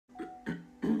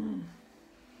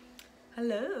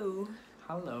Hello.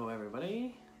 Hello,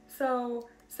 everybody. So,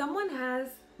 someone has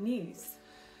news.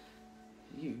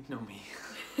 You know me.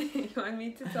 You want me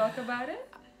to talk about it?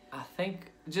 I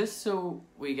think just so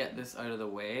we get this out of the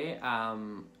way,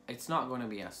 it's not going to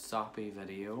be a soppy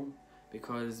video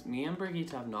because me and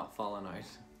Brigita have not fallen out.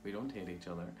 We don't hate each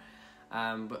other.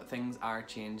 But things are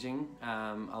changing.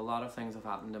 A lot of things have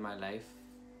happened in my life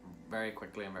very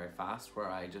quickly and very fast where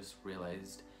I just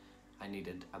realised I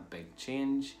needed a big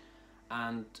change.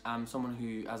 And I'm someone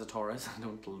who, as a Taurus, I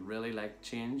don't really like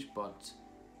change, but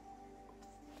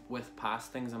with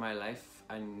past things in my life,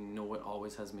 I know it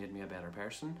always has made me a better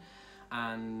person.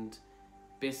 And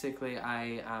basically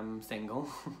I am single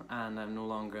and I'm no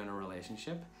longer in a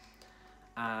relationship.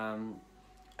 And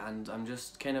I'm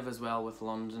just kind of, as well with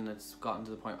London, it's gotten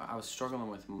to the point I was struggling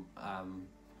with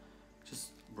just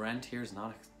rent here is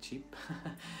not cheap.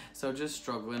 So just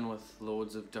struggling with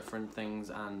loads of different things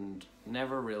and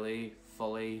never really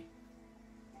fully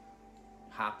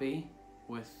happy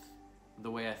with the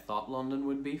way I thought London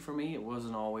would be for me. It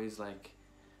wasn't always like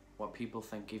what people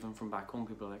think. Even from back home,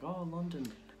 people are like, oh,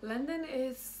 London. London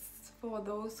is for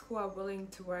those who are willing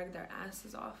to work their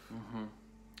asses off.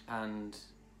 And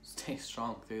stay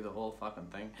strong through the whole fucking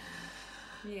thing.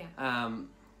 Yeah.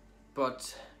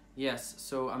 But yes,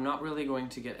 so I'm not really going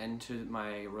to get into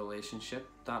my relationship.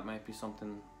 That might be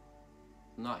something,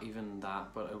 not even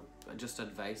that, but just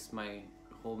advice. My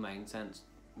whole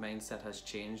mindset has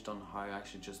changed on how I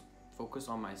should just focus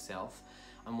on myself.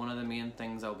 And one of the main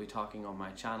things I'll be talking on my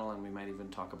channel, and we might even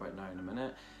talk about now in a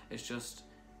minute, is just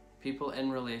people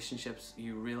in relationships.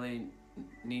 You really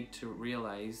need to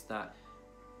realize that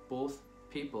both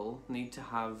people need to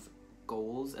have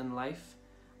goals in life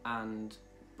and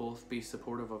both be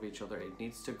supportive of each other. It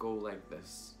needs to go like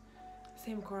this.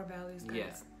 Same core values, guys.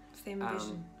 Yeah. Same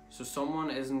vision. So someone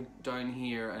isn't down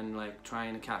here and like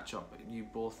trying to catch up. You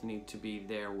both need to be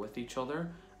there with each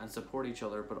other and support each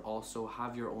other, but also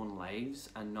have your own lives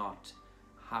and not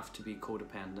have to be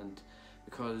codependent,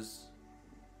 because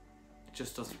it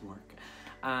just doesn't work.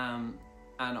 And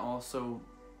also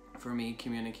for me,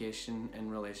 communication in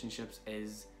relationships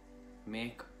is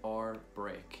make or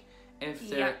break. If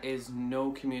there is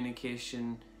no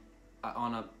communication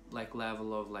on a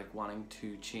level of wanting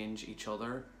to change each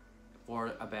other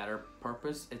for a better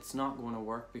purpose, it's not going to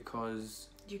work, because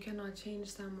you cannot change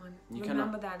someone. You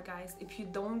Remember that, guys. If you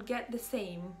don't get the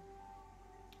same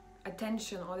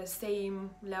attention or the same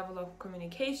level of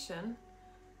communication,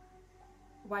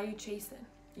 why are you chasing?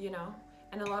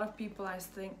 And a lot of people are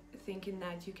thinking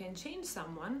that you can change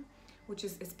someone, which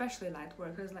is especially light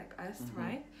workers like us,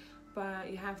 right?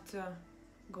 But you have to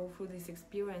go through these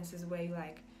experiences where you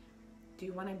do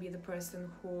you want to be the person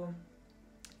who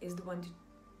is the one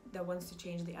that wants to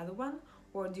change the other one,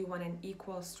 or do you want an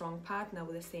equal strong partner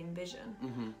with the same vision?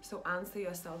 So answer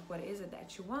yourself, what is it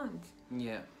that you want?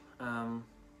 Yeah. And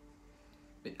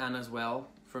as well,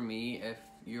 for me, if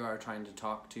you are trying to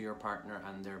talk to your partner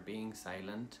and they're being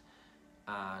silent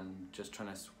and just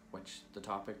trying to switch the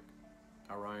topic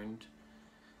around,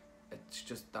 it's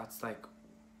just, that's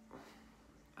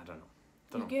I don't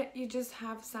know. You just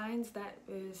have signs that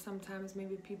sometimes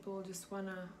maybe people just want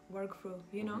to work through,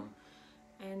 you know?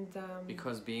 And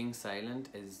because being silent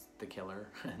is the killer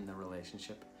in the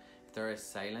relationship. If there is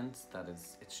silence, that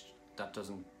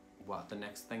doesn't, the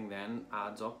next thing then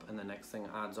adds up, and the next thing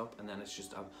adds up, and then it's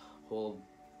just a whole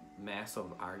mess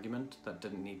of argument that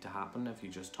didn't need to happen if you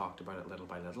just talked about it little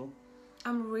by little.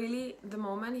 The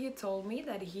moment he told me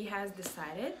that he has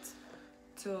decided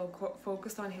to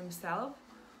focus on himself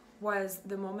was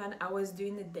the moment I was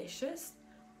doing the dishes,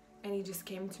 and he just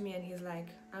came to me and he's like,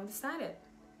 I've decided.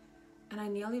 And I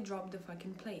nearly dropped the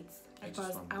fucking plates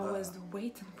because I was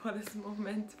waiting for this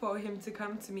moment for him to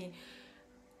come to me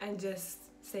and just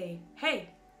say, hey,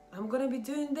 I'm gonna be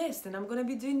doing this and I'm gonna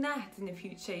be doing that in the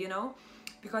future,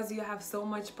 because you have so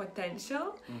much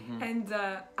potential. And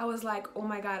I was like, oh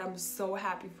my God, I'm so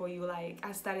happy for you.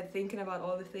 I started thinking about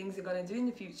all the things you're gonna do in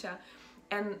the future,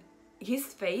 and his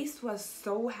face was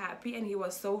so happy and he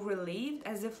was so relieved,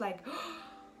 as if life,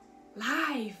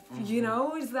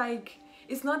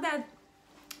 it's not that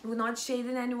we're not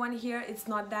shading anyone here. It's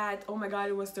not that, oh my God,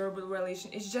 it was a terrible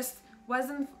relation. It just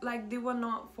wasn't they were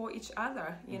not for each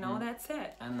other, that's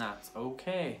it. And that's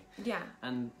okay. Yeah.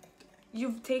 And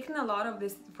you've taken a lot of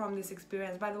this from this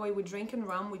experience. By the way, we're drinking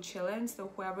rum, we're chilling, so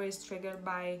whoever is triggered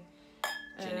by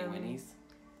Ginny Winnies.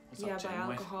 By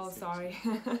alcohol, sorry.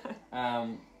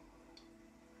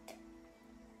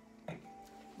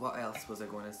 What else was I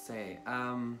going to say?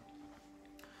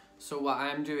 So what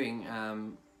I'm doing,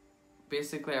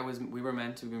 basically we were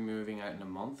meant to be moving out in a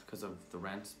month because of the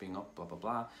rents being up, blah blah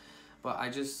blah, But I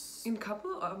just... In a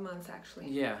couple of months, actually.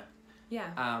 Yeah.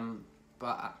 Yeah.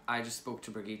 But I just spoke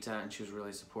to Brigita and she was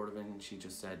really supportive, and she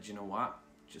just said, you know what,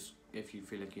 just if you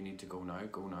feel like you need to go now,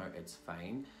 it's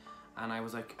fine. And I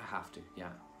was like, I have to, yeah.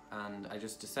 And I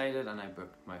just decided, and I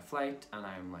booked my flight, and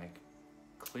I'm like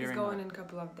clearing... It's going in a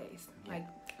couple of days, Yeah.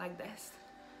 like this.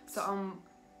 So I'm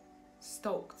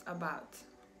stoked about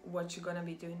what you're gonna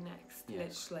be doing next, Yeah.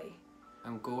 literally.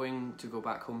 I'm going to go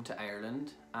back home to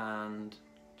Ireland and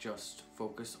just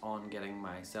focus on getting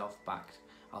myself back.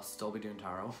 I'll still be doing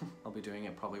tarot. I'll be doing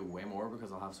it probably way more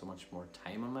because I'll have so much more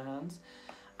time on my hands.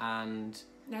 And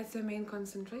That's the main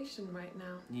concentration right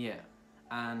now. yeah,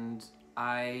 and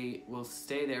I will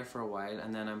stay there for a while,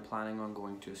 and then I'm planning on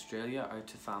going to Australia, out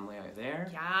to family out there.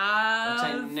 Yes.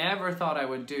 Which I never thought I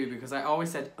would do, because I always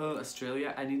said, oh,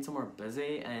 Australia, I need somewhere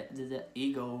busy,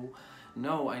 ego.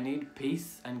 No, I need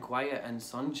peace and quiet and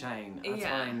sunshine. That's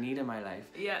what I need in my life.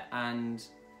 Yeah. And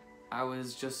I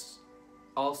was just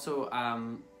also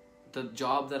the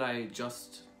job that I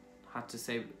just had to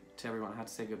say to everyone, I had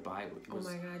to say goodbye. Was,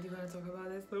 oh my god, you want to talk about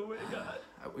this? Oh my god.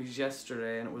 It was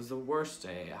yesterday, and it was the worst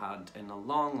day I had in a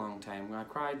long time. I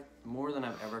cried more than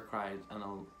I've ever cried, and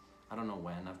I don't know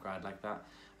when I've cried like that.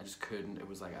 I just couldn't. It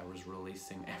was like I was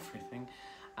releasing everything.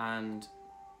 And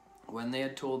when they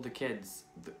had told the kids,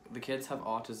 the kids have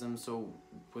autism, so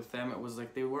with them it was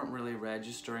like they weren't really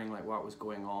registering like what was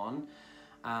going on.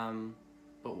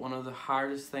 But one of the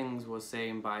hardest things was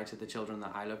saying bye to the children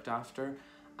that I looked after.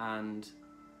 And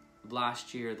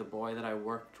last year, the boy that I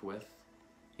worked with,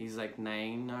 he's like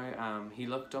 9 now, he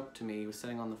looked up to me, he was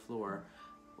sitting on the floor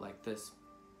like this,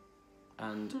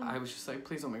 and I was just like,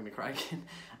 please don't make me cry again.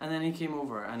 And then he came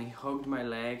over and he hugged my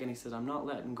leg and he said, I'm not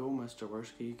letting go, Mr.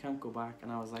 Worski, you can't go back.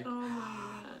 And I was like,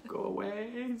 go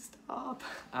away, stop.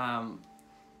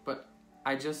 But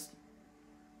I just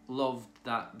loved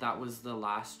that was the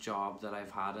last job that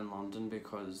I've had in London,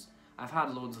 because I've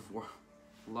had loads of work,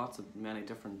 many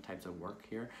different types of work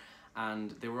here,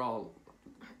 and they were all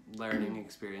learning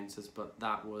experiences, but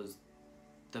that was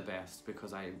the best,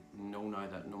 because I know now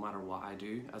that no matter what I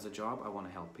do as a job, I want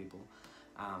to help people.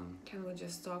 Can we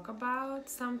just talk about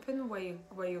something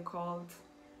where you called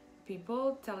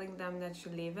people, telling them that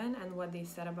you're leaving, and what they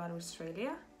said about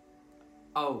Australia?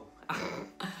 Oh,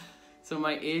 so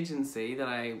my agency that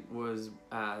I was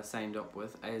signed up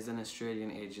with is an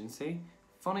Australian agency.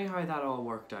 Funny how that all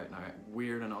worked out now,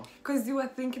 weird enough. Because you were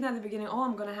thinking at the beginning, oh,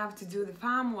 I'm gonna have to do the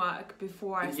farm work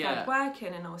before I start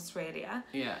working in Australia.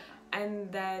 Yeah.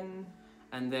 And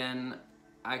then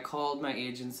I called my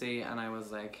agency and I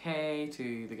was like, hey,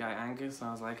 to the guy Angus, and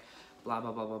I was like, blah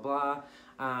blah blah blah blah.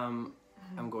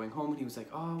 I'm going home, and he was like,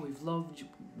 oh, we've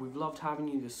loved having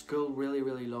you. The school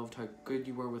really loved how good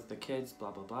you were with the kids,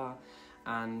 blah blah blah.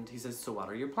 And he says, so what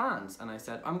are your plans? And I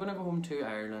said, I'm gonna go home to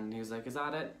Ireland. And he was like, is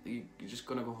that it? You're just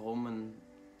gonna go home and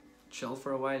chill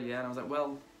for a while? Yeah. And I was like,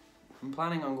 well, I'm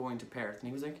planning on going to Perth. And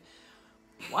he was like,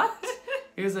 what?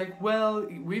 He was like, well,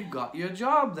 we've got you a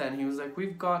job then. He was like,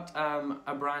 we've got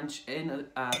a branch in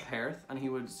Perth, and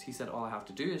he said all I have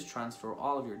to do is transfer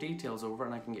all of your details over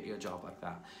and I can get you a job like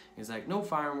that. He's like, no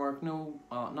farm work, no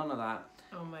none of that.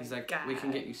 Oh my god. He's like, we can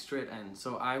get you straight in.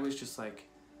 So I was just like,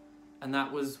 and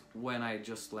that was when I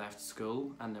just left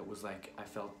school, and it was like I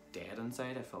felt dead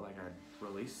inside. I felt like I'd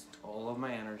released all of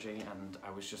my energy, and I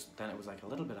was just, then it was like a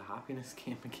little bit of happiness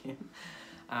came again.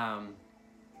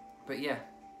 But yeah.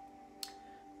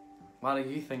 What do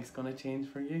you think's gonna change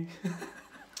for you?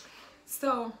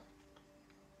 So,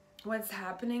 what's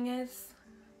happening is,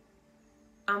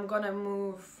 I'm gonna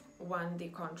move when the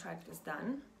contract is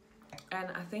done, and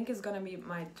I think it's gonna be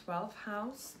my 12th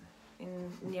house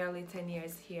in nearly 10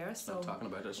 years here. So I'm talking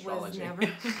about astrology.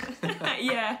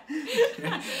 Yeah.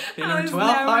 In our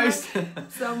 12th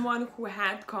house. Someone who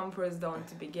had comfort zone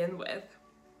to begin with.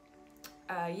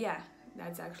 Yeah.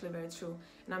 That's actually very true,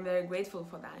 and I'm very grateful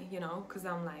for that, you know, because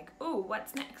I'm like, oh,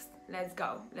 what's next? Let's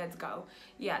go.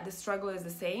 Yeah, the struggle is the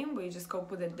same, but you just cope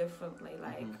with it differently,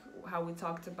 like how we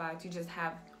talked about. You just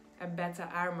have a better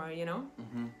armor, you know.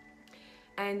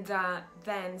 And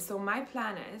then, so my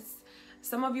plan is,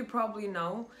 some of you probably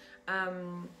know,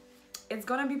 it's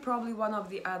gonna be probably one of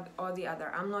the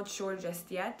other. I'm not sure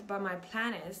just yet, but my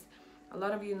plan is, a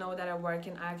lot of you know that I work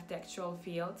in architectural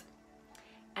field.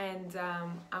 And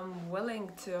I'm willing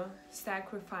to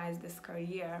sacrifice this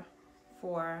career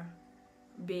for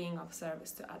being of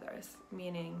service to others,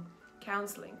 meaning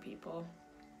counseling people,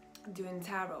 doing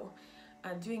tarot,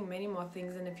 doing many more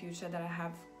things in the future that I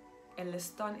have a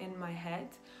list on in my head.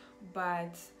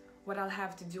 But what I'll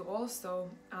have to do also,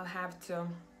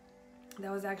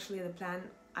 that was actually the plan.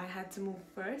 I had to move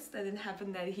first. It didn't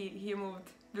happen that he moved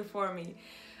before me.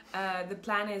 The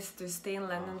plan is to stay in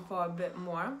London for a bit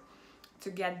more, to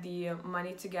get the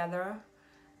money together,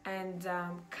 and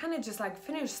kind of just like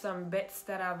finish some bits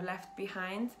that I've left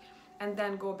behind, and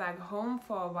then go back home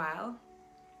for a while,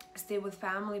 stay with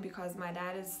family because my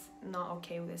dad is not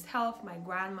okay with his health, my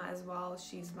grandma as well,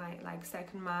 she's my like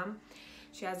second mom,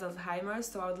 she has Alzheimer's,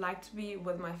 so I would like to be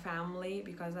with my family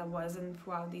because I wasn't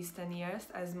throughout these 10 years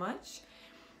as much,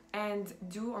 and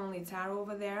do only tarot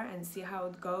over there and see how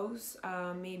it goes.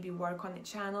 Maybe work on the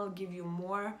channel, give you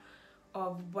more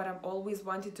of what I've always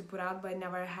wanted to put out but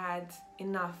never had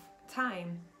enough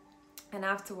time, and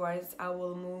afterwards I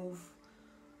will move.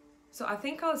 So I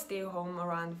think I'll stay home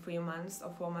around 3 months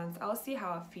or 4 months. I'll see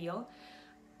how I feel,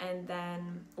 and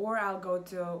then or I'll go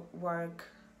to work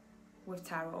with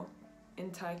tarot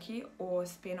in Turkey or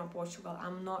Spain or Portugal.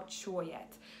 I'm not sure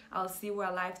yet. I'll see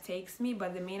where life takes me,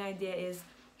 but the main idea is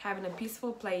having a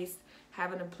peaceful place,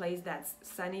 having a place that's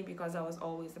sunny, because I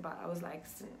was like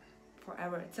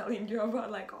forever telling you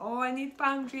about like, oh, I need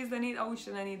palm trees, I need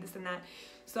ocean, I need this and that.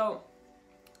 So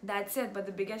that's it. But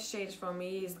the biggest change for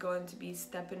me is going to be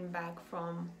stepping back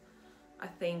from, I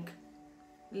think,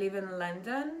 living in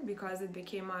London because it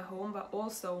became my home, but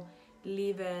also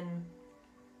leaving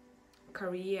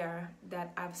career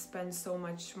that I've spent so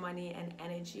much money and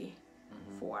energy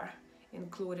for,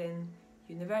 including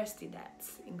university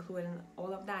debts, including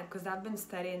all of that, because I've been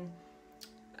studying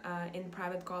in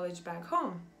private college back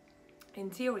home,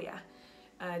 interior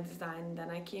design. Then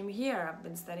I came here, I've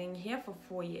been studying here for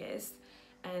 4 years,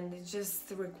 and it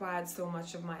just required so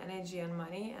much of my energy and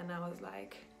money, and I was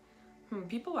like,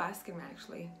 people were asking me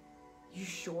actually, you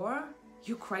sure?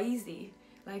 You crazy?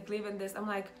 Like leaving this? I'm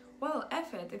like, well,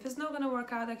 F it. If it's not gonna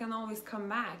work out, I can always come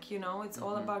back, you know? It's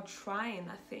all about trying,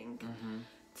 I think,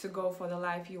 to go for the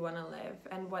life you wanna live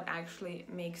and what actually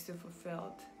makes you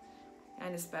fulfilled.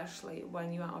 And especially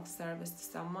when you are of service to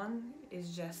someone,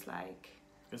 it's just like...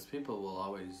 Because people will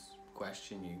always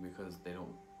question you because they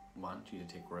don't want you to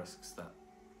take risks that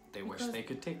they wish they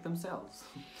could take themselves.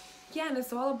 Yeah, and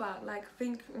it's all about, like, I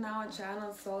think now on channel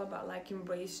it's all about like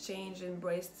embrace change,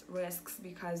 embrace risks,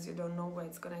 because you don't know where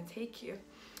it's gonna take you.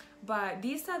 But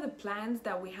these are the plans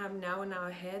that we have now in our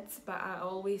heads, but I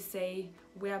always say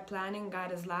we are planning,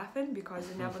 God is laughing, because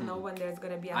you never know when there's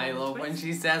gonna be a I love twist. when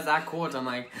she says that quote, I'm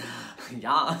like,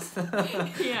 yes.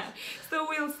 Yeah, so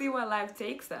we'll see where life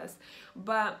takes us.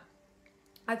 But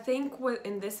I think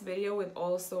in this video we'd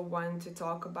also want to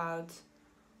talk about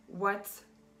what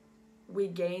we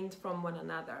gained from one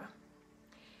another.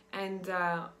 And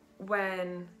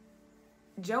when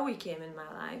Joey came in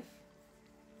my life,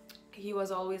 he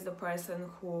was always the person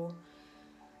who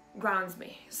grounds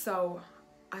me. So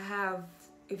I have,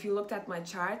 if you looked at my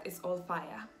chart, it's all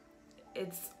fire.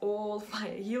 It's all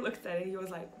fire. He looked at it, he was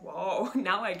like, whoa,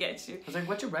 now I get you. I was like,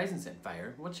 what's your rising sign?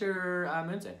 Fire. What's your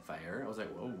moon sign? Fire. I was like,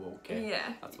 whoa, okay.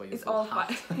 Yeah, that's why it's all fire.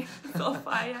 It's all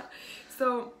fire.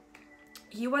 So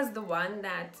he was the one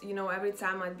that, you know, every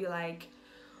time I'd be like,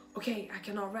 okay, I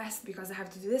cannot rest because I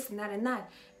have to do this and that and that.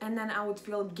 And then I would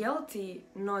feel guilty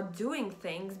not doing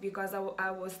things because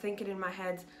I was thinking in my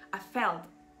head,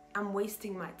 I'm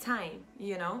wasting my time,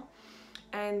 you know?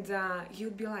 And he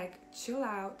would be like, chill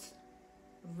out,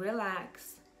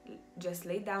 relax, just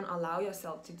lay down, allow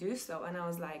yourself to do so. And I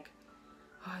was like,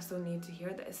 oh, I still need to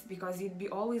hear this, because he'd be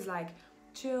always like,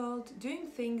 chilled, doing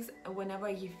things whenever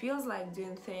he feels like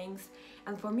doing things.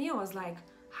 And for me, I was like,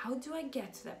 how do I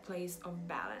get to that place of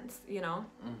balance, you know?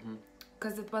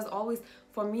 Because it was always,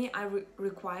 for me, I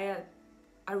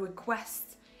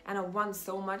request and I want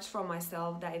so much from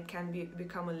myself that it can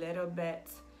become a little bit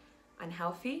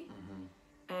unhealthy.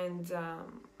 And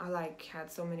I like had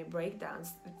so many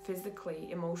breakdowns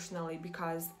physically, emotionally,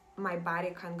 because my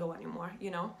body can't go anymore,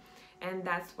 you know? And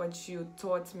that's what you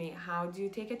taught me. How do you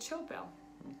take a chill pill?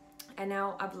 And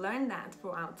now I've learned that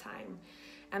throughout time.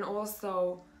 And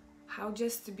also how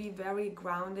just to be very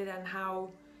grounded, and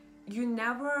how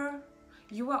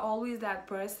you are always that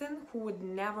person who would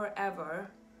never ever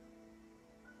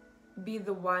be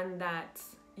the one that,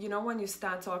 you know, when you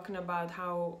start talking about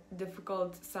how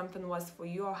difficult something was for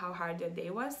you or how hard your day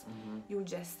was, you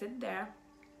just sit there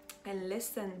and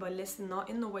listen, but listen not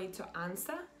in a way to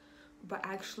answer, but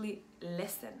actually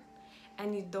listen.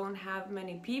 And you don't have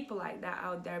many people like that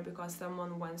out there, because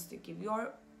someone wants to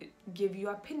give you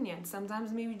opinion.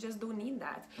 Sometimes maybe you just don't need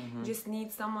that. You just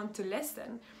need someone to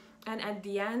listen. And at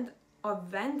the end of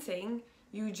venting,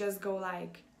 you just go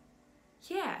like,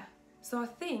 yeah, so I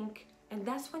think, and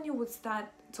that's when you would start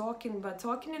talking, but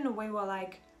talking in a way where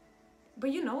like, but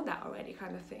you know that already,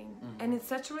 kind of thing. And it's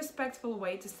such a respectful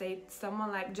way to say to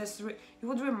someone, like, you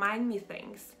would remind me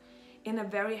things in a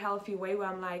very healthy way, where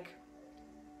I'm like,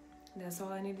 That's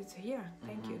all I needed to hear.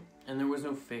 Thank you. And there was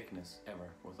no fakeness ever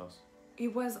with us.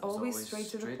 It was It was always straight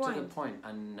to the point. Straight to the point,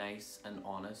 and nice and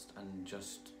honest and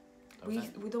just.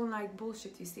 We don't like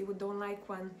bullshit, you see. We don't like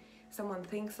when someone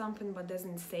thinks something but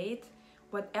doesn't say it.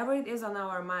 Whatever it is on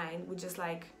our mind, we just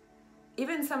like,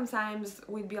 even sometimes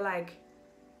we'd be like,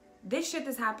 this shit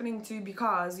is happening to you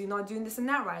because you're not doing this and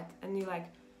that right. And you're like,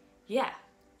 yeah.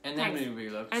 And then we'd be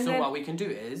like, so what we can do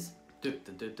is do.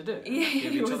 Yeah,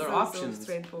 give each other options. So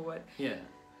straightforward. Yeah.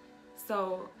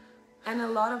 So, and a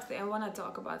lot of I want to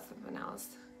talk about something else.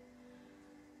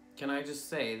 Can I just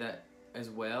say that as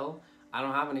well? I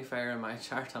don't have any fire in my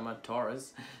chart. I'm a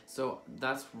Taurus, so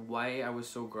that's why I was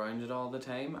so grounded all the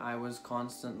time. I was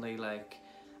constantly like,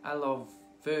 I love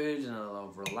food and I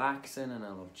love relaxing and I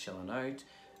love chilling out,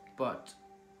 but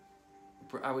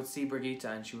I would see Brigita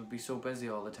and she would be so busy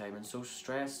all the time and so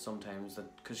stressed sometimes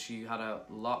that because she had a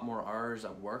lot more hours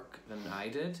at work than I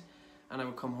did, and I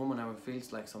would come home and I would feel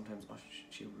like sometimes, oh,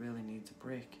 she really needs a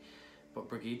break. But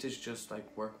Brigita's just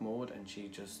like work mode and she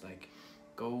just like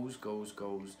goes,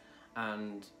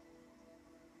 and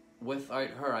without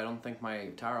her I don't think my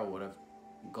tarot would have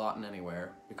gotten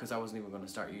anywhere, because I wasn't even going to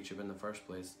start YouTube in the first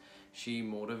place. She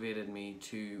motivated me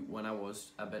to, when I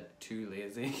was a bit too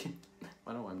lazy.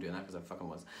 I know why I'm doing that, because I fucking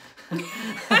was.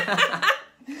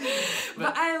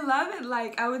 but I love it.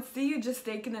 Like, I would see you just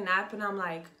taking a nap and I'm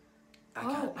like,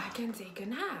 I can take a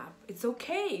nap. It's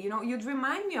okay. You know, you'd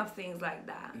remind me of things like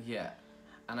that. Yeah.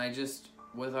 And I just,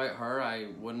 without her, I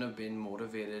wouldn't have been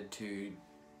motivated to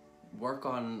work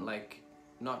on, like,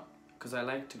 not, because I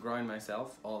like to grind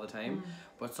myself all the time,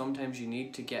 but sometimes you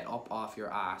need to get up off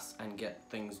your ass and get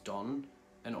things done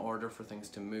in order for things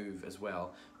to move as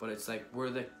well. But it's like we're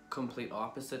the complete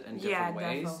opposite in different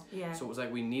ways. Yeah. So it was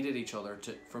like we needed each other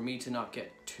for me to not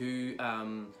get too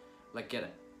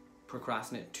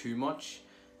procrastinate too much,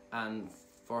 and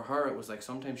for her it was like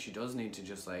sometimes she does need to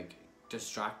just like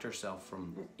distract herself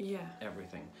from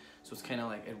everything. So it's kind of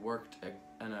like it worked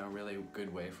in a really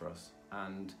good way for us.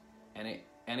 And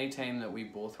any time that we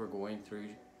both were going through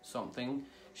something,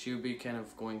 she would be kind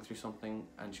of going through something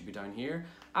and she'd be down here,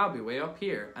 I'll be way up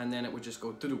here, and then it would just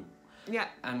go doo-doo. Yeah.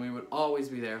 And we would always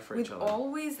be there for each other. We'd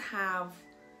always have,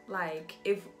 like,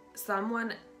 if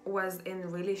someone was in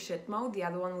really shit mode, the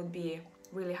other one would be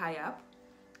really high up.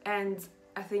 And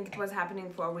I think it was happening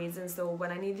for a reason. So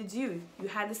when I needed you, you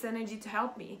had this energy to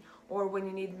help me. Or when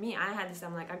you needed me, I had this,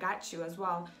 I'm like, I got you as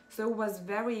well. So it was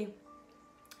very,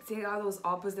 see how those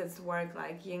opposites work,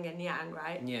 like yin and yang,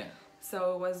 right? Yeah.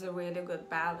 So it was a really good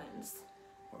balance.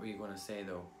 What were you going to say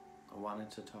though? I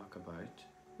wanted to talk about...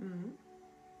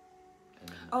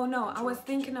 Oh no, I was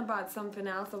thinking about something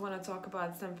else. I want to talk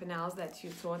about something else that you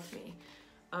taught me.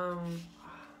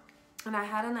 And I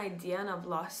had an idea and I've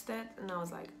lost it. And I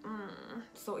was like,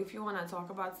 So if you want to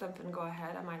talk about something, go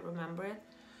ahead. I might remember it.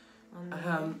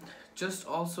 Just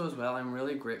also as well, I'm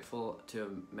really grateful to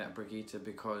have met Brigita,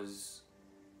 because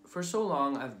for so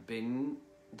long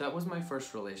that was my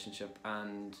first relationship,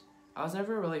 and I was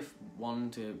never really one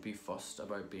to be fussed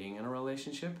about being in a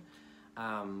relationship,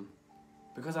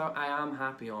 because I am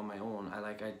happy on my own.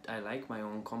 I like my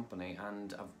own company,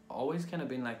 and I've always kind of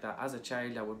been like that. As a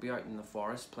child, I would be out in the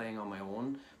forest playing on my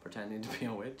own, pretending to be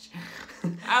a witch.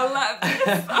 I love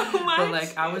this so much. But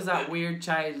like, I was that weird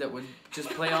child that would just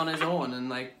play on his own, and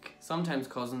like sometimes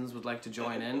cousins would like to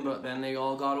join in, but then they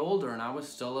all got older and I was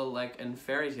still like in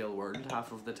fairy tale world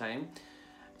half of the time.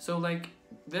 So like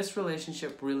this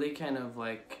relationship really kind of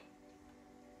like,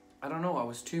 I don't know, I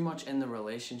was too much in the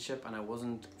relationship and I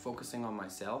wasn't focusing on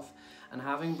myself. And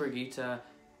having Brigita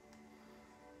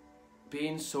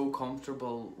being so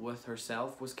comfortable with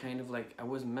herself was kind of like, I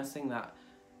was missing that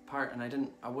part, and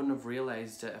I wouldn't have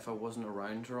realized it if I wasn't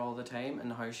around her all the time,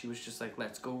 and how she was just like,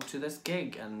 let's go to this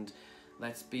gig and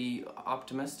let's be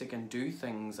optimistic and do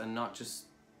things, and not just,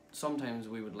 sometimes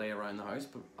we would lay around the house,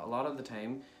 but a lot of the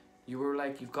time you were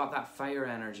like, you've got that fire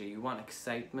energy, you want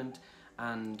excitement.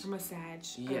 And I'm a Sag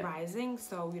rising,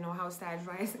 so you know how Sag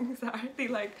risings are. They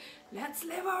like, let's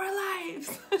live our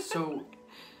lives. So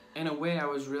in a way I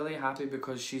was really happy,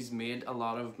 because she's made a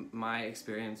lot of my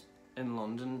experience in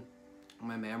London,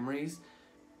 my memories.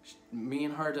 Me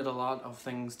and her did a lot of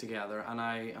things together, and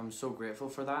I am so grateful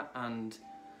for that. And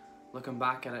looking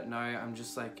back at it now, I'm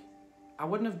just like, I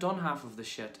wouldn't have done half of the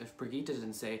shit if Brigita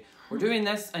didn't say, we're doing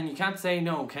this and you can't say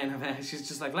no, kind of. She's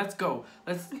just like, let's go,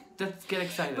 let's get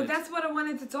excited. But that's what I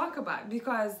wanted to talk about,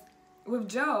 because with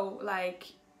Joe, like,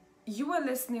 you were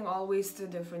listening always to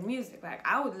different music. Like,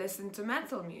 I would listen to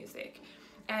metal music,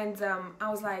 and I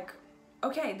was like,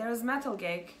 okay, there's a metal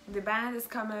gig, the band is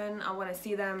coming, I want to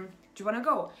see them, do you want to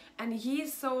go? And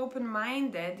he's so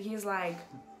open-minded, he's like,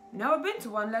 never been to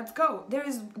one, let's go.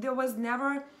 There was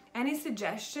never any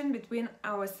suggestion between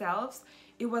ourselves.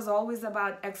 It was always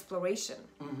about exploration.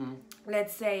 Mm-hmm.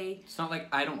 Let's say, It's not like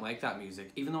I don't like that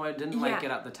music, even though I didn't like Yeah.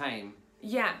 it at the time,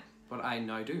 yeah. but I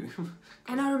now do.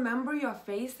 And I remember your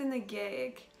face in the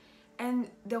gig, and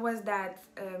there was that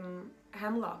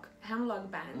Hemlock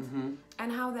band, Mm-hmm.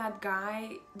 and how that guy,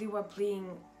 they were playing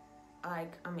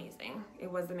like amazing.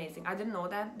 It was amazing. I didn't know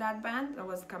that band. I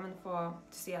was coming to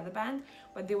see other band,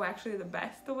 but they were actually the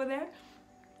best over there.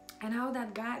 And how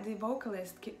that guy, the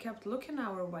vocalist, kept looking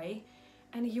our way,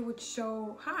 and he would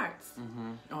show hearts.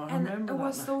 Mm-hmm. Oh, I And remember it that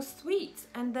was now. so sweet.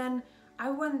 And then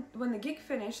when the gig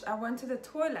finished, I went to the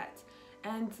toilet,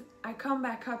 and I come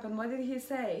back up, and what did he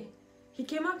say? He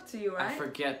came up to you, right? I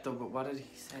forget though, but what did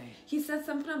he say? He said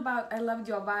something about, I loved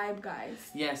your vibe, guys.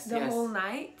 Yes, The yes. whole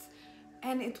night.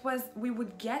 And it was, we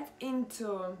would get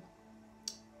into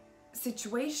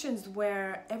situations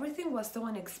where everything was so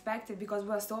unexpected because we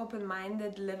were so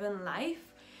open-minded, living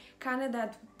life, kind of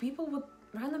that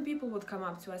random people would come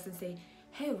up to us and say,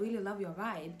 hey, I really love your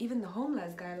vibe. Even the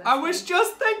homeless guy. I was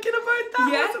just thinking about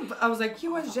that. Yeah. I was like, He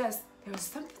was just, there's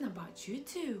something about you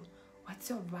two. What's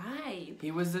your vibe?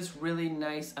 he was this really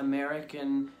nice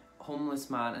American homeless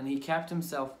man, and he kept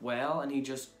himself well, and he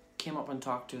just came up and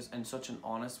talked to us in such an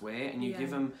honest way. And you Yeah.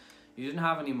 give him, you didn't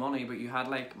have any money, but you had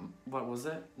like, what was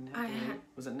it?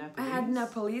 Was it I Nepalese? had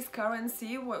Nepalese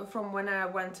currency from when I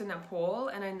went to Nepal,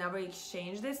 and I never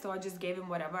exchanged it, so I just gave him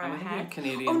whatever I I think you had. had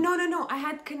Canadian. Oh no! I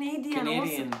had Canadian.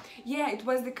 Canadian. Also. Yeah, it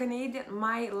was the Canadian,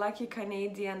 my lucky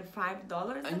Canadian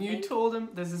 $5. And I you think. told him,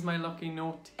 this is my lucky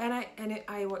note. And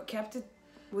I kept it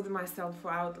with myself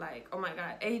throughout, like, oh my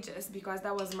god, ages, because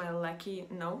that was my lucky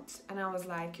note, and I was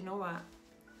like, you know what?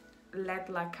 Let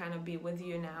luck kind of be with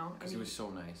you now. Because And he was so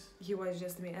nice. he was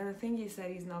just me, and I think he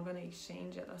said he's not gonna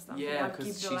exchange it or something. Yeah, I'll keep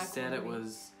because the she luck said with it me.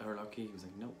 was her lucky. He was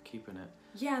like, nope, keeping it.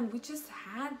 Yeah, and we just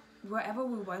had, wherever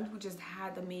we went, we just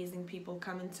had amazing people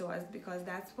coming to us, because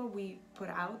that's what we put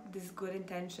out, these good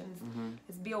intentions. Mm-hmm.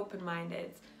 Let's be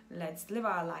open-minded, let's live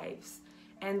our lives.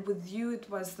 And with you, it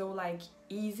was so like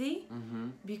easy, Mm-hmm.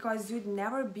 because you'd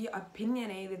never be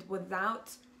opinionated without,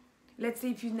 let's say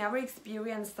if you never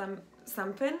experienced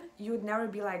something, you would never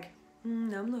be like, I'm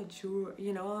not sure,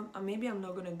 you know, maybe I'm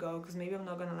not gonna go because maybe I'm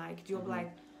not gonna like it. You'll be Mhm.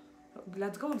 like,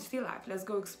 let's go and see life, let's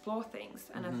go explore things.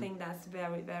 And I Mhm. think that's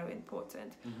very, very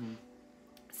important. Mm-hmm.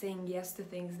 Saying yes to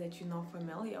things that you're not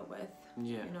familiar with,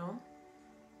 Yeah. you know.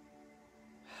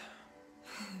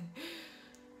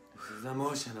 This is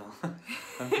emotional.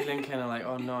 I'm feeling kind of like,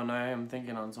 oh no, now I'm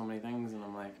thinking on so many things, and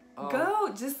I'm like, oh,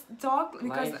 Go, just talk,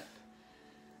 because life.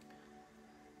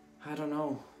 I don't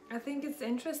know. I think it's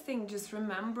interesting just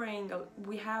remembering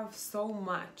we have so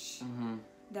much Mm-hmm.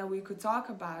 that we could talk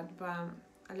about, but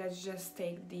let's just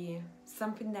take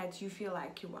something that you feel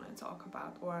like you want to talk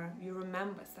about, or you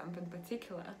remember something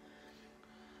particular.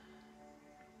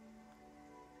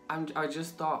 I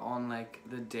just thought on like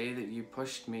the day that you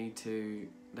pushed me to,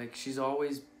 like, she's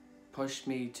always pushed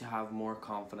me to have more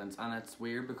confidence, and it's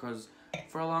weird because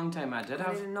for a long time I I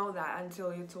didn't know that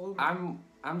until you told me.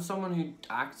 I'm someone who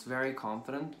acts very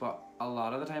confident, but a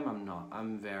lot of the time I'm not.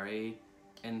 I'm very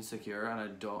insecure, and I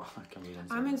can be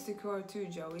insecure. I'm insecure too,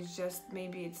 Joe. It's just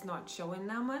maybe it's not showing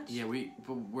that much. Yeah,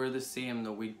 but we're the same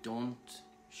though. We don't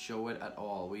show it at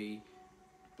all. We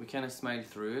kind of smile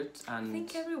through it, and I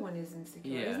think everyone is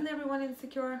insecure. Yeah. Isn't everyone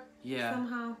insecure yeah,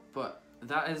 somehow? but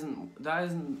that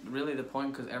isn't really the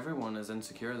point, because everyone is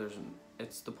insecure.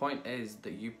 The point is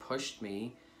that you pushed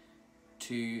me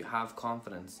to have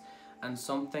confidence, and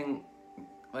something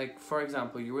like, for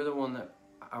example, you were the one that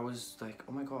I was like,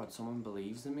 oh my god, someone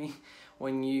believes in me.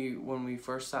 When we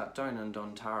first sat down and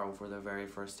done tarot for the very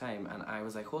first time, and I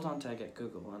was like, hold on till I get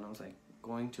Google, and I was like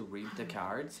going to read the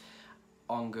cards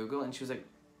on Google, and she was like,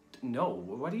 no,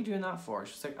 what are you doing that for?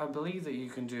 She's like, I believe that you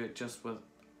can do it just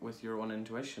with your own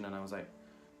intuition. And I was like,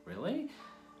 really?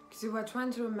 Because you were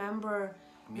trying to remember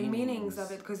the meanings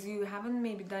of it, because you haven't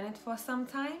maybe done it for some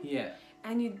time. Yeah.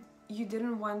 And you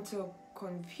didn't want to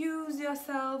confuse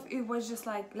yourself. It was just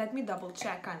like, let me double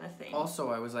check kind of thing. Also,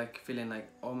 I was like feeling like,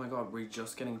 oh my god, we're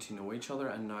just getting to know each other,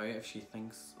 and now if she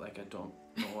thinks like I don't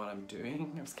know what I'm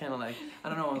doing, I was kind of like, I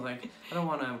don't know, I was like, I don't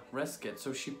want to risk it.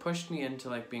 So she pushed me into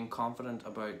like being confident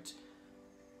about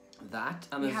that.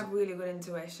 And You have really good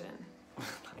intuition.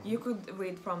 You could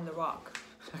read from the rock.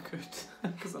 I could,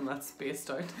 because I'm not spaced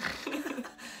out.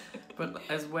 But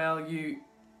as well, you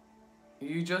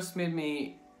just made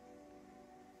me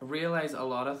realize a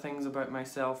lot of things about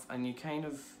myself, and you kind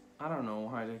of, I don't know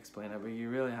how to explain it, but you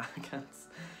really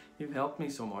you've helped me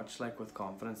so much, like with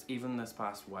confidence, even this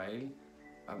past while.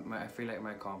 I feel like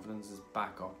my confidence is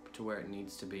back up to where it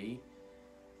needs to be,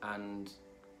 and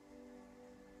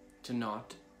to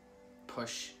not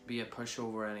be a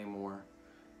pushover anymore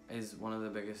is one of the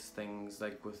biggest things.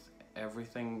 Like with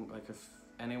everything, like if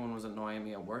anyone was annoying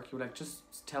me at work, you would like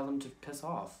just tell them to piss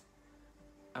off,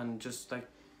 and just like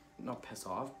not piss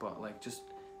off, but like just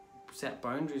set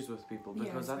boundaries with people,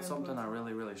 because that's something I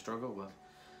really, really struggle with.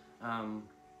 And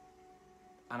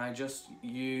I just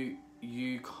you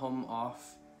come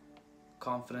off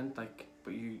confident, like,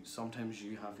 but sometimes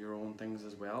you have your own things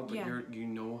as well, but you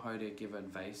know how to give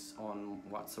advice on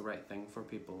what's the right thing for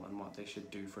people and what they should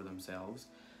do for themselves,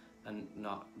 and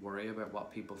not worry about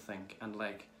what people think. And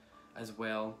like as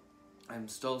well, I'm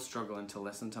still struggling to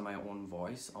listen to my own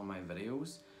voice on my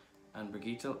videos, and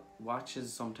Brigita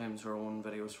watches sometimes her own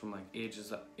videos from like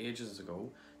ages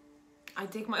ago. I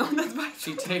take my own advice.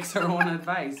 She takes her own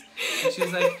advice, and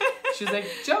she's like,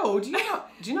 Joe, do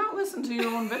you not listen to your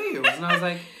own videos? And I was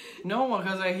like, no,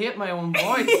 because I hate my own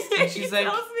voice. And she's like,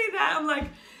 tells me that. I'm like,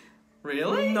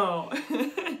 really? No.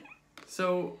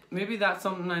 So maybe that's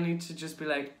something I need to just be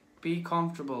like, be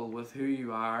comfortable with who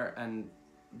you are, and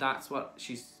that's what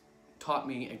she's taught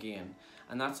me again.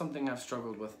 And that's something I've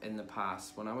struggled with in the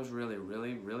past. When I was really,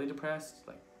 really, really depressed,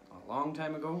 like a long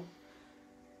time ago,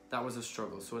 that was a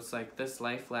struggle. So it's like this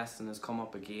life lesson has come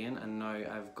up again, and now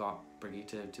I've got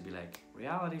Brigita to be like,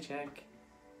 reality check,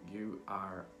 you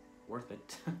are worth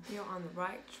it. You're on the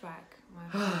right track, my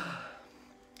friend.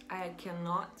 I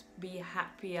cannot be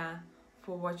happier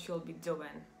for what you'll be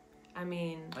doing. I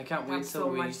mean, I can't you wait have so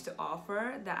till much to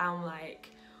offer that I'm like,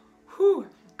 whew,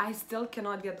 I still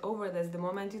cannot get over this. The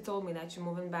moment you told me that you're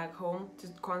moving back home to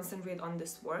concentrate on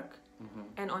this work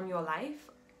and on your life,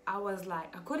 I was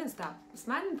like, I couldn't stop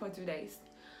smiling for 2 days.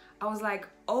 I was like,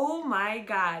 oh my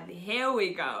God, here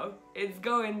we go. It's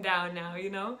going down now, you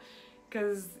know?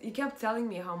 Because you kept telling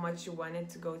me how much you wanted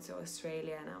to go to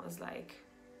Australia, and I was like,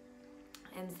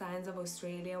 and signs of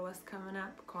Australia was coming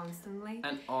up constantly.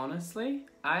 And honestly,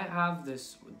 I have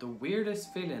the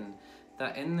weirdest feeling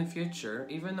that in the future,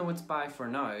 even though it's bye for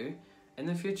now, in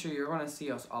the future you're going to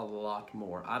see us a lot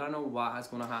more. I don't know what is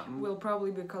going to happen. We'll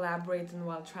probably be collaborating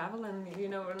while traveling, you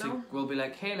never know. We'll be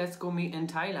like, hey, let's go meet in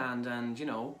Thailand and, you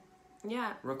know,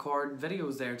 record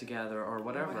videos there together or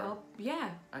whatever.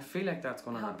 I feel like that's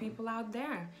going to happen. Help people out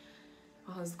there.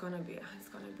 Oh, it's gonna be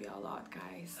a lot,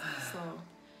 guys. So,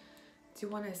 do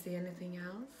you want to say anything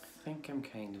else? I think I'm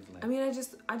kind of like... I mean, I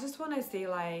just want to say,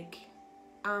 like,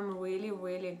 I'm really,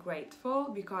 really grateful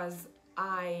because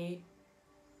I've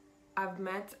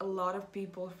met a lot of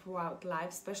people throughout life,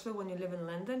 especially when you live in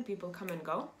London. People come and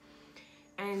go.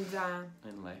 And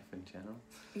in life in general.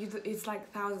 It's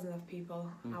like thousands of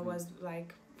people. I was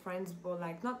like friends, or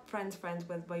like not friends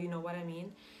with, but you know what I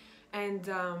mean. And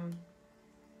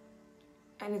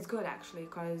it's good actually,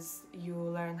 because you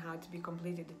learn how to be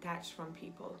completely detached from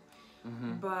people.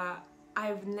 But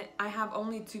I have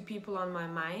only 2 people on my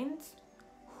mind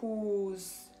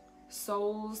whose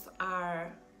souls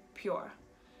are pure,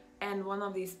 and one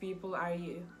of these people are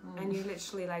you. And you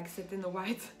literally like sit in the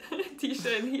white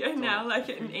t-shirt here now like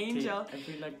an angel. I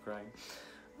feel like crying.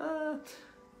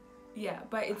 Yeah,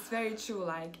 but it's very true.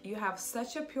 Like, you have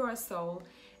such a pure soul,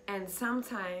 and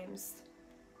sometimes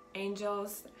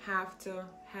angels have to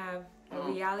have a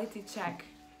reality check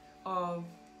of...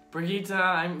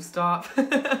 Brigita, stop.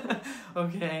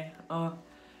 Okay.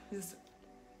 Just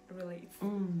release.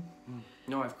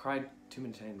 No, I've cried too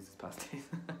many times this past days.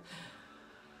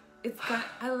 It's kind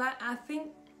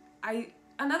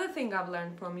another thing I've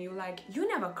learned from you, like, you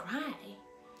never cry.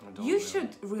 You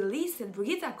should release it.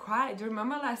 Brigita cried. Do you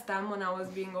remember last time when I was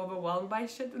being overwhelmed by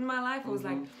shit in my life? I was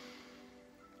like,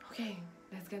 okay,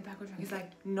 let's get back on track. He's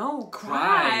like, no,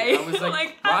 cry. I was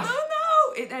like, I don't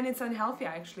know. And it's unhealthy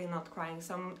actually not crying.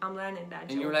 So I'm learning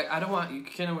that. And you were like, you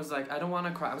kind of was like, I don't want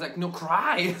to cry. I was like, no,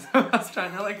 cry. I was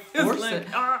trying to like force it.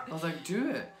 I was like, do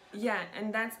it. Yeah,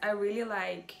 and I really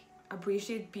like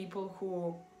appreciate people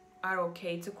who are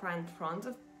okay to cry in front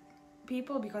of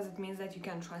people, because it means that you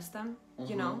can trust them,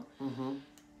 you know.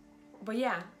 But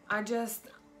yeah, I just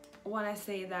want to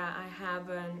say that I have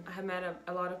met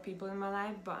a lot of people in my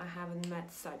life, but I haven't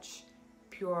met such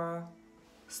pure,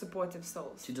 supportive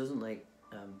souls. She doesn't like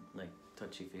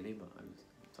touchy feely, but I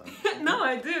was... No,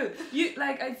 I do. You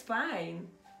like, it's fine.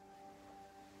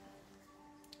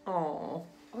 Oh,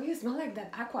 you smell like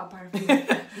that aqua perfume.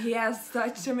 He has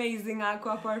such amazing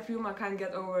aqua perfume. I can't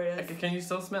get over it. Can you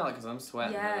still smell it? Because I'm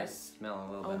sweating. Yes. I smell a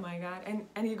little bit. Oh my God.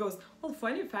 And he goes, well,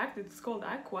 funny fact, it's called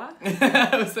aqua.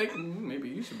 I was like, maybe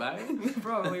you should buy it.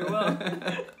 Probably will.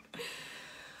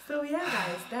 So yeah,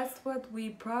 guys, that's what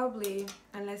we probably,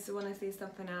 unless you want to say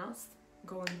something else.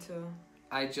 going to?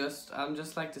 I'm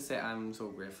just like to say I'm so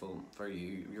grateful for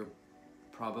you. You're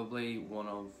probably one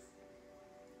of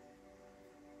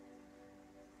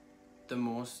the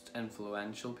most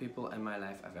influential people in my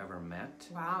life I've ever met.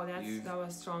 Wow, that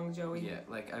was strong, Joey. Yeah,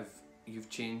 like you've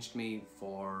changed me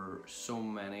for so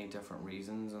many different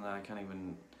reasons,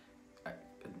 and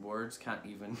words can't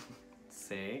even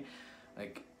say.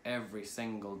 Like every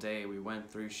single day we went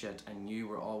through shit, and you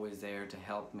were always there to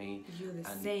help me. You the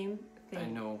same thing. I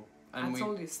know. And I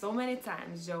told you so many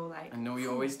times, Joe, like... I know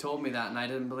you always told me that, and I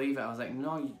didn't believe it. I was like,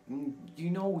 no, you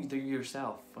know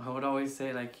yourself. I would always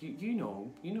say, like, you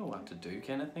know what to do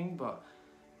kind of thing, but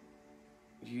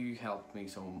you helped me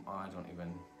so... I don't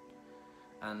even...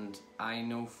 And I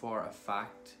know for a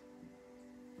fact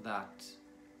that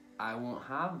I won't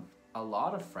have a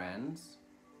lot of friends,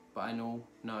 but I know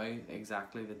now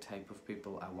exactly the type of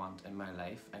people I want in my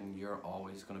life, and you're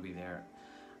always going to be there.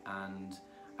 And...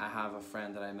 I have a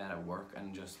friend that I met at work,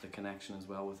 and just the connection as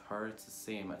well with her, it's the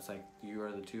same. It's like you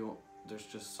are the two. There's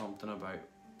just something about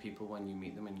people when you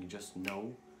meet them and you just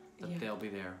know that they'll be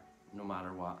there no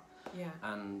matter what. Yeah.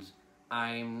 And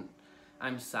I'm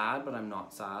sad, but I'm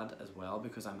not sad as well,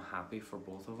 because I'm happy for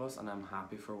both of us, and I'm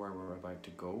happy for where we're about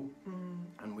to go.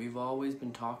 And we've always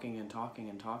been talking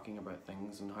about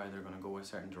things and how they're going to go a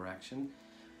certain direction,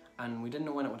 and we didn't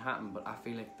know when it would happen, but I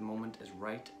feel like the moment is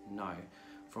right now.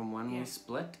 From when we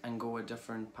split and go a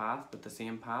different path, but the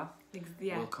same path,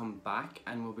 we'll come back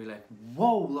and we'll be like,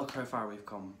 whoa, look how far we've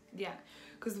come. Yeah,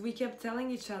 because we kept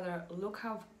telling each other, look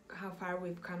how far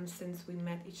we've come since we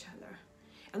met each other.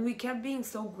 And we kept being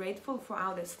so grateful for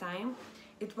all this time.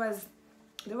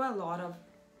 There were a lot of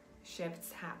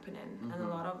shifts happening and a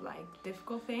lot of like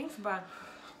difficult things, but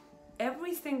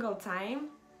every single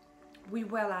time we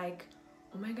were like,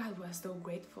 oh my God, we're so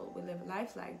grateful. We live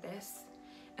life like this.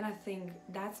 And I think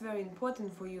that's very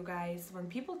important for you guys when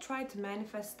people try to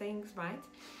manifest things, right?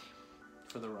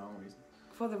 For the wrong reasons.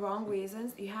 For the wrong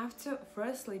reasons, you have to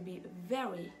firstly be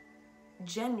very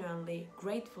genuinely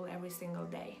grateful every single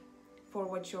day for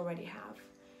what you already have.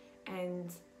 And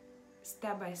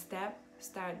step by step,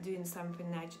 start doing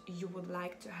something that you would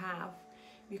like to have.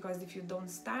 Because if you don't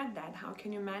start that, how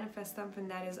can you manifest something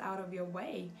that is out of your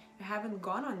way? You haven't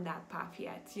gone on that path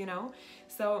yet, you know?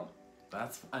 So...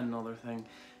 That's another thing.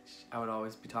 I would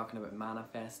always be talking about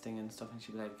manifesting and stuff, and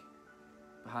she'd be like,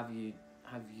 have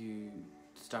you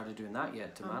started doing that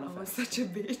yet to manifest? I was such a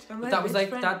bitch. But that was like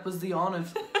friend. That was the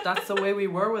honest. That's the way we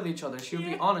were with each other. She would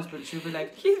be honest, but she would be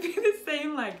like, he'd be the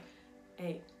same, like,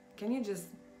 hey, can you just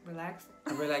relax?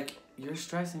 I'd be like, you're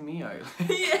stressing me out.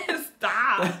 Yeah,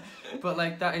 stop. But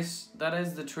like that is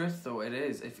the truth, though. It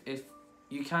is. If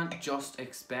you can't just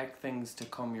expect things to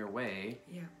come your way.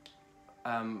 Yeah.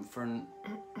 For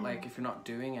like if you're not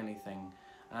doing anything,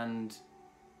 and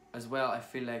as well I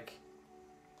feel like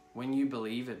when you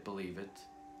believe it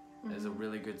is a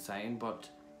really good sign, but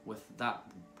with that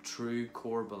true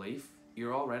core belief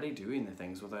you're already doing the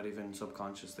things without even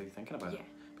subconsciously thinking about it,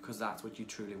 because that's what you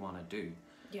truly want to do.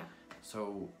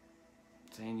 So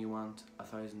saying you want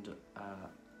 1,000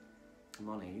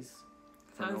 monies,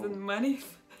 1,000 monies.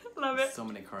 Love it. So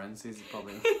many currencies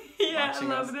probably. Yeah, I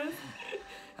love this.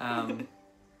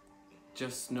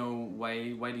 Just know why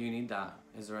do you need that?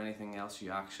 Is there anything else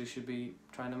you actually should be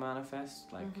trying to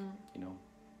manifest? Like, you know,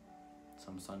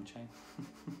 some sunshine.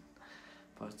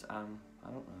 But I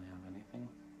don't really have anything.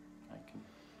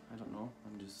 I don't know.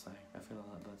 I'm just like, I feel a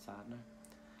little bit sad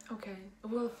now. Okay,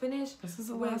 we'll finish. This is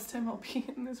the last time I'll be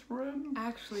in this room.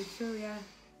 Actually, true, yeah.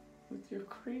 With your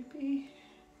creepy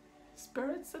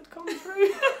spirits that come through.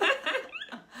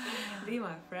 They're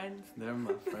my friends. They're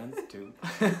my friends too.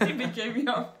 They became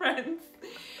your friends.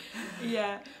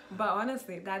 Yeah, but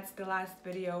honestly, that's the last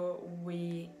video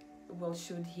we will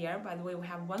shoot here. By the way, we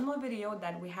have one more video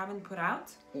that we haven't put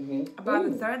out about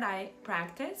the third eye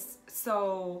practice.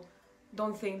 So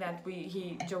don't think that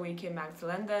Joey came back to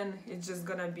London. It's just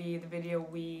gonna be the video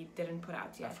we didn't put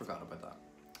out yet. I forgot about that.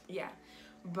 Yeah,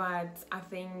 but I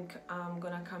think I'm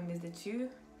gonna come visit you.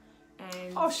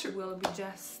 And we'll be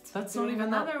just that's doing not even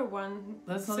another one.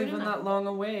 That's not even that long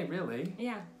away, really.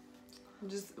 Yeah,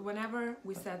 just whenever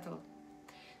we settle.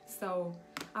 So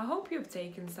I hope you've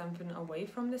taken something away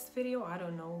from this video. I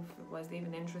don't know if it was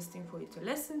even interesting for you to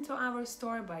listen to our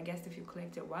story, but I guess if you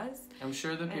clicked, it was. I'm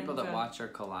sure the people that watch our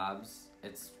collabs,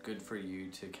 it's good for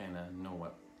you to kind of know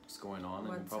what's going on,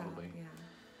 and probably. Yeah.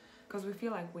 Because we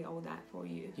feel like we owe that for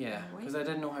you. Yeah, because I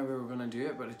didn't know how we were going to do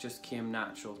it, but it just came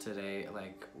natural today.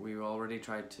 Like, we already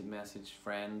tried to message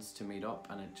friends to meet up,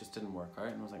 and it just didn't work out.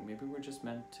 And I was like, maybe we're just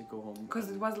meant to go home. Because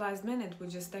it was last minute. We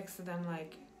just texted them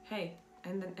like, hey,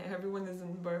 and then everyone is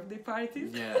in birthday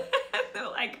parties. Yeah. They're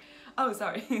like, oh,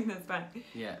 sorry, that's fine.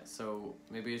 Yeah, so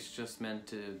maybe it's just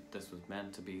this was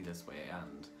meant to be this way,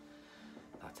 and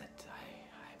that's it.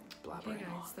 I'm blabbering Okay,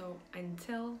 on. guys, so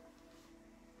until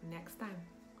next time.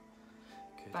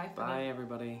 Bye for Bye, now.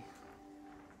 everybody.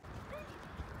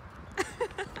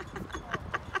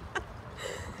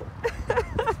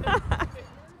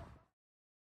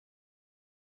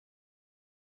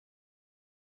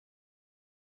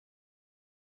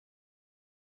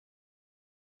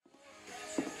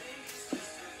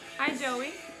 Hi,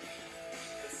 Joey.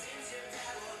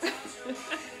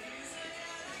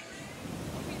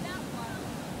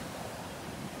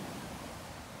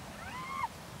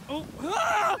 Oh!